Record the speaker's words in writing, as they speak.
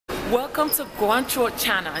Welcome to Guangzhou,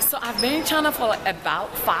 China. So I've been in China for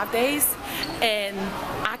about 5 days, and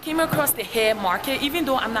I came across the hair market. Even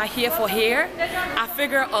though I'm not here for hair, I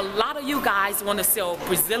figure a lot of you guys want to sell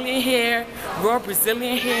Brazilian hair, raw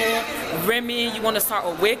Brazilian hair, Remy, you want to start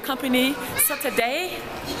a wig company. So today,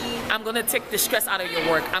 I'm gonna take the stress out of your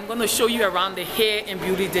work. I'm gonna show you around the hair and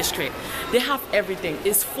beauty district. They have everything.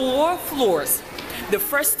 It's 4 floors. The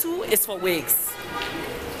first 2 is for wigs,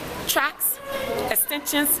 tracks,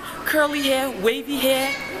 extensions, curly hair, wavy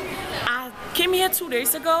hair. I came here 2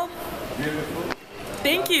 days ago.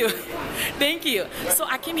 Thank you. Thank you. So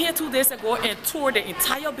I came here 2 days ago and toured the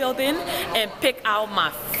entire building and picked out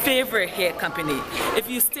my favorite hair company. If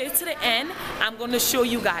you stay to the end, I'm going to show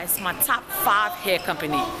you guys my top 5 hair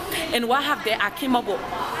company. And what I have there, I came up with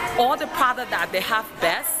all the products that they have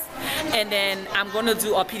best. And then I'm gonna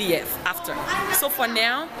do a PDF after. So for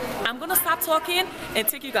now, I'm gonna stop talking and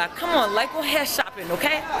take you guys. Come on, like go hair shopping,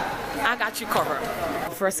 okay? I got you covered.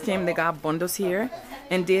 First came, they got bundles here,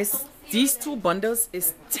 and these 2 bundles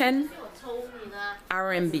is 10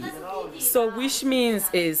 RMB. So which means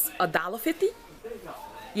is $1.50?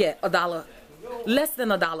 Yeah, $1, less than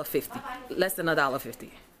 $1.50. Less than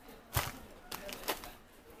 $1.50.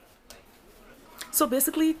 So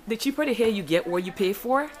basically, the cheaper the hair you get, what you pay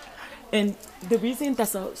for. And the reason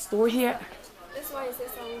there's a store here. This one is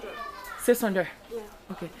 600. 600? Yeah.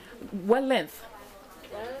 Okay. What length?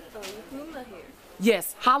 Human hair.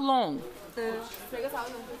 Yes. How long?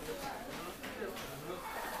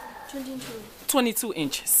 22. 22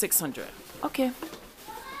 inch, 600. Okay.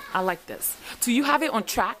 I like this. Do you have it on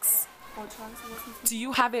tracks? On tracks. Do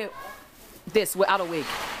you have it this without a wig?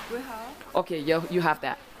 We have. Okay, you have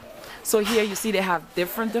that. So here you see they have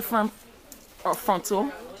different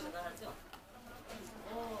frontal.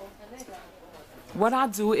 What I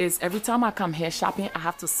do is every time I come hair shopping, I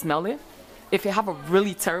have to smell it. If it have a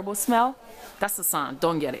really terrible smell, that's a sign,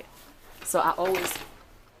 don't get it. So I always,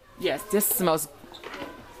 yes, this smells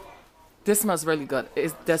really good.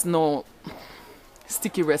 There's no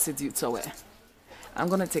sticky residue to it. I'm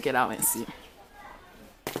gonna take it out and see.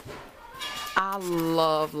 I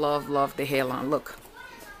love, love, love the hairline, look.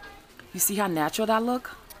 You see how natural that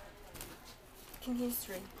look? Kinky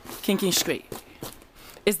straight. Kinky straight.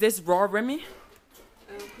 Is this raw Remy?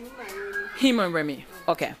 Human Remy.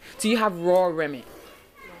 Okay. Do you have raw Remy?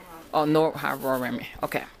 Oh, no, have raw Remy.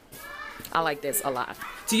 Okay. I like this a lot.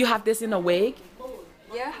 Do you have this in a wig?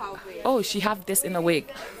 Yeah, how wig. Oh, she have this in a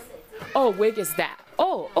wig. Oh, wig is that.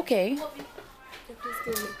 Oh, okay.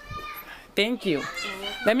 Thank you.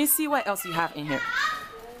 Let me see what else you have in here.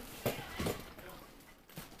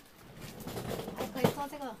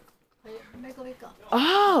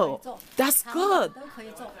 Oh, that's good.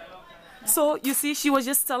 So you see, she was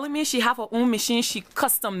just telling me she have her own machine. She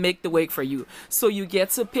custom make the wig for you. So you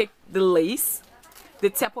get to pick the lace,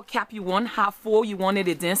 the type of cap you want, how full you wanted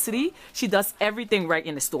the density. She does everything right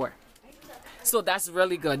in the store. So that's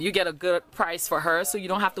really good. You get a good price for her, so you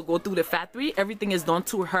don't have to go through the factory. Everything is done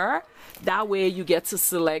to her. That way you get to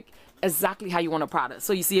select exactly how you want a product.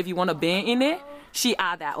 So you see, if you want a band in it, she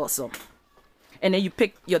add that also. And then you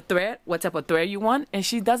pick your thread, what type of thread you want, and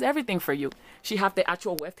she does everything for you. She have the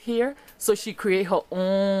actual weft here, so she create her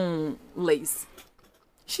own lace.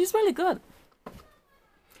 She's really good.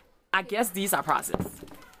 I guess these are processed.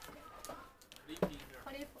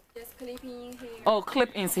 Oh,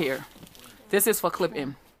 clip-ins here. This is for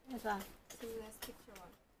clip-in.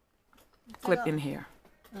 Clip-in here.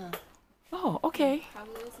 Oh, okay.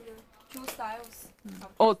 2 styles.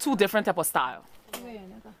 Oh, 2 different type of style.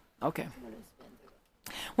 Okay.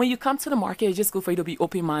 When you come to the market, it's just good for you to be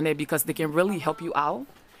open-minded because they can really help you out.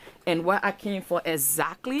 And what I came for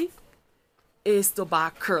exactly is to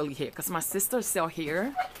buy curly hair because my sister sell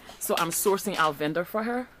hair, so I'm sourcing out vendor for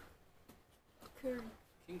her. Curly.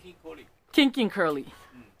 Kinky curly. Kinky curly.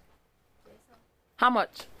 How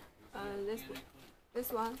much?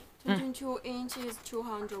 This one. 22 inches,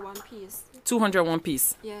 201 piece. 201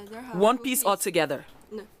 piece. Yeah, there have One 2 piece altogether.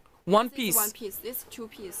 No. One This piece. is 1 piece. This 2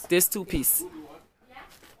 piece. This 2 piece.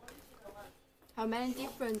 How many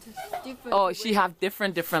different? Oh, she have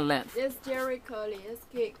different length. This Jerry curly, it's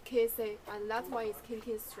KC, and that one is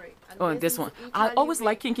kinky straight. And Oh, and this is one. I Italian always wig.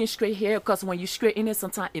 like kinky straight hair because when you straighten it,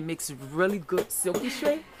 sometimes it makes really good silky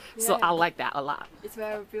straight. So Yeah. I like that a lot. It's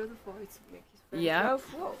very beautiful. It's very Yeah.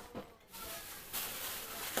 beautiful.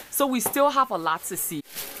 So we still have a lot to see.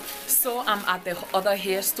 So I'm at the other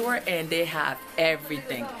hair store and they have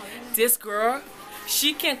everything. This girl,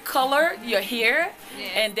 she can color your hair,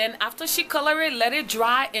 and then after she color it, let it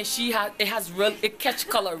dry, and it catch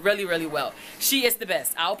color really well. She is the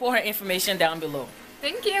best. I'll put her information down below.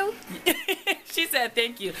 Thank you. She said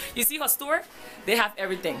thank you. You see her store? They have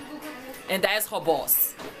everything. And that is her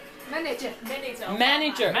boss. Manager.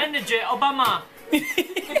 Manager Obama.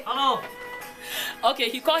 Hello. Okay,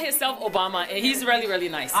 he called himself Obama and he's really, really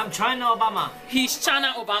nice. I'm China Obama. He's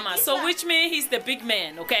China Obama. So which means he's the big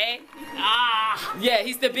man, okay? Yeah,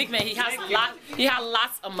 he's the big man. He has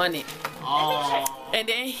lots of money. Oh. And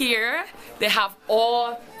then here they have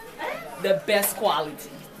all the best quality.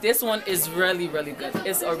 This one is really, really good.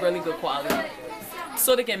 It's a really good quality.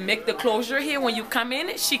 So they can make the closure here when you come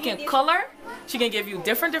in. She can color. She can give you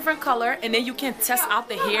different color, and then you can test out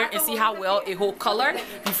the hair and see how well it hold color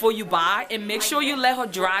before you buy. And make sure you let her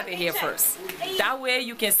dry the hair first. That way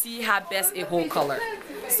you can see how best it hold color.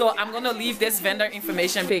 So I'm gonna leave this vendor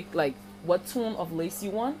information. Pick like what tone of lace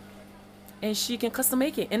you want, and she can custom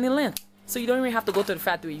make it any length. So you don't even have to go to the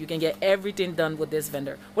factory. You can get everything done with this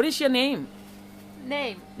vendor. What is your name?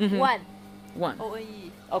 One. One.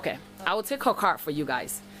 Okay, I will take her card for you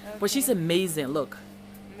guys. Okay. But she's amazing. Look.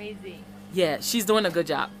 Amazing. Yeah, she's doing a good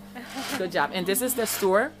job. Good job. And this is the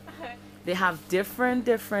store. They have different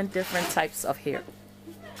types of hair.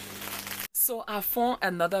 So I found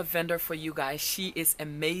another vendor for you guys. She is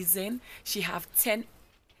amazing. She have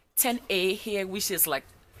 10A hair, which is like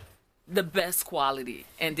the best quality.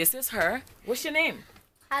 And this is her. What's your name?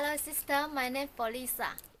 Hello, sister. My name is Felisa.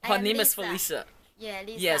 Her name is Felisa. Yeah,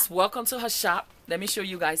 Lisa. Yes, welcome to her shop. Let me show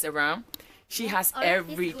you guys around. She has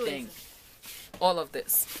everything. All of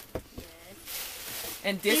this. Yes.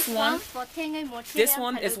 And this one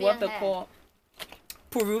is what they call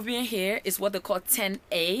Peruvian hair. Is what they call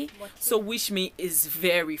 10A. So which means is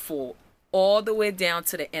very full. All the way down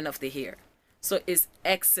to the end of the hair. So it's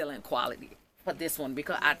excellent quality for this one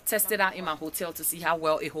because I tested out in my hotel to see how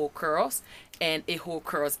well it holds curls. And it holds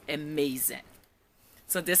curls amazing.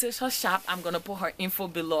 So this is her shop. I'm going to put her info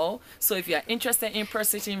below. So if you're interested in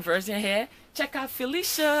precision version hair, check out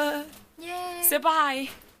Felicia. Yay. Say bye.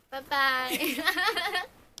 Bye-bye.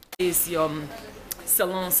 Is your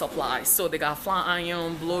salon supplies. So they got flat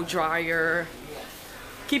iron, blow dryer.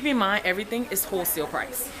 Keep in mind, everything is wholesale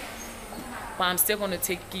price. But I'm still going to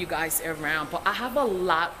take you guys around. But I have a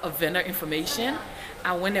lot of vendor information.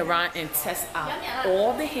 I went around and test out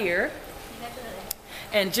all the hair.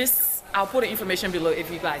 And I'll put the information below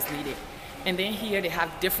if you guys need it. And then here they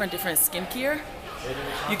have different skincare.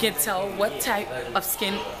 You can tell what type of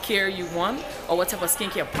skincare you want or what type of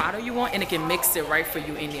skincare product you want, and it can mix it right for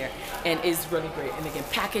you in there. And it's really great. And they can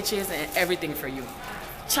package it and everything for you.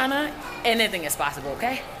 China, anything is possible,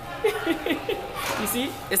 okay? You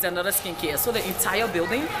see, it's another skincare. So the entire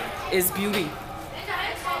building is beauty.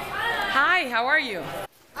 Hi, how are you?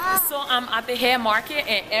 So I'm at the hair market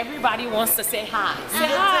and everybody wants to say hi. Say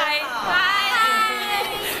hi. Hi.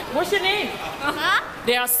 What's your name?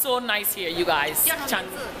 They are so nice here, you guys.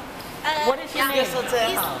 What is your name?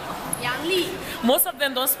 Yami. Most of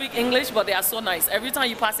them don't speak English, but they are so nice. Every time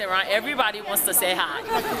you pass around, everybody wants to say hi.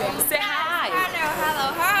 Say hi.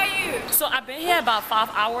 Hello, how are you? So I've been here about 5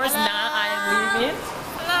 hours. Hello. Now I am leaving.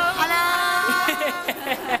 Hello.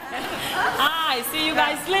 Hi, see you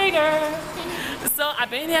guys later. So I've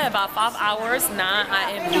been here about 5 hours. Now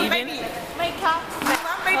I am leaving. Makeup.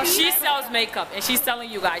 She sells makeup, and she's telling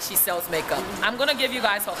you guys she sells makeup. I'm gonna give you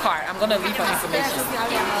guys her card. I'm gonna leave her information.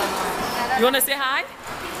 You wanna say hi?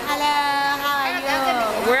 Hello, how are you?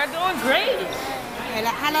 We're doing great.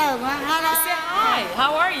 Hello. Say hi.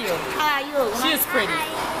 How are you? How are you? She is pretty.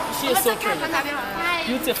 She is so pretty.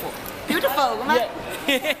 Beautiful. Yeah.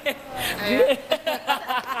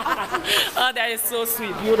 Oh, that is so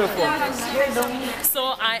sweet. Beautiful.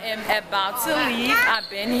 So I am about to leave. I've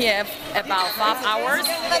been here about 5 hours.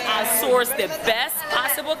 I sourced the best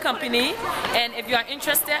possible company. And if you are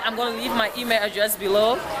interested, I'm going to leave my email address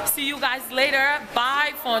below. See you guys later.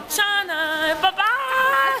 Bye from China. Bye-bye.